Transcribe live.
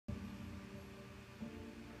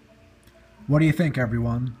What do you think,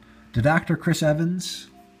 everyone? Did actor Chris Evans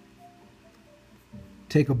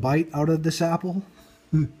take a bite out of this apple?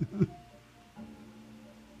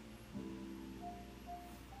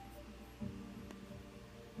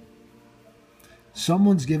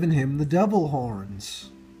 Someone's given him the devil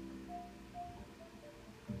horns.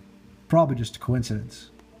 Probably just a coincidence.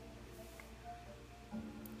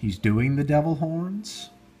 He's doing the devil horns.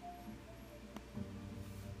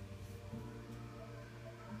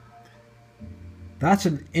 That's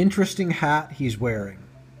an interesting hat he's wearing.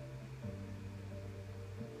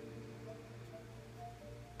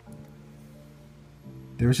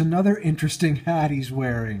 There's another interesting hat he's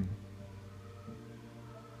wearing.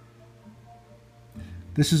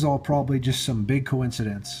 This is all probably just some big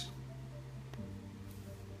coincidence.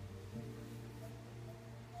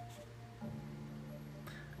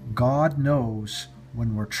 God knows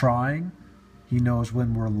when we're trying. He knows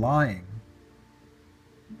when we're lying.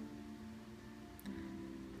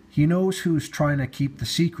 He knows who's trying to keep the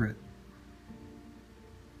secret.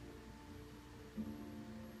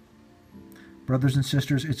 Brothers and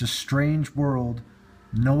sisters, it's a strange world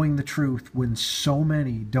knowing the truth when so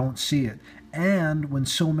many don't see it and when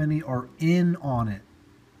so many are in on it.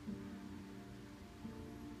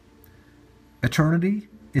 Eternity,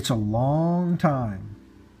 it's a long time.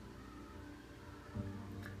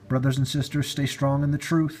 Brothers and sisters, stay strong in the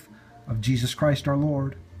truth of Jesus Christ our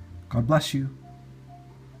Lord. God bless you.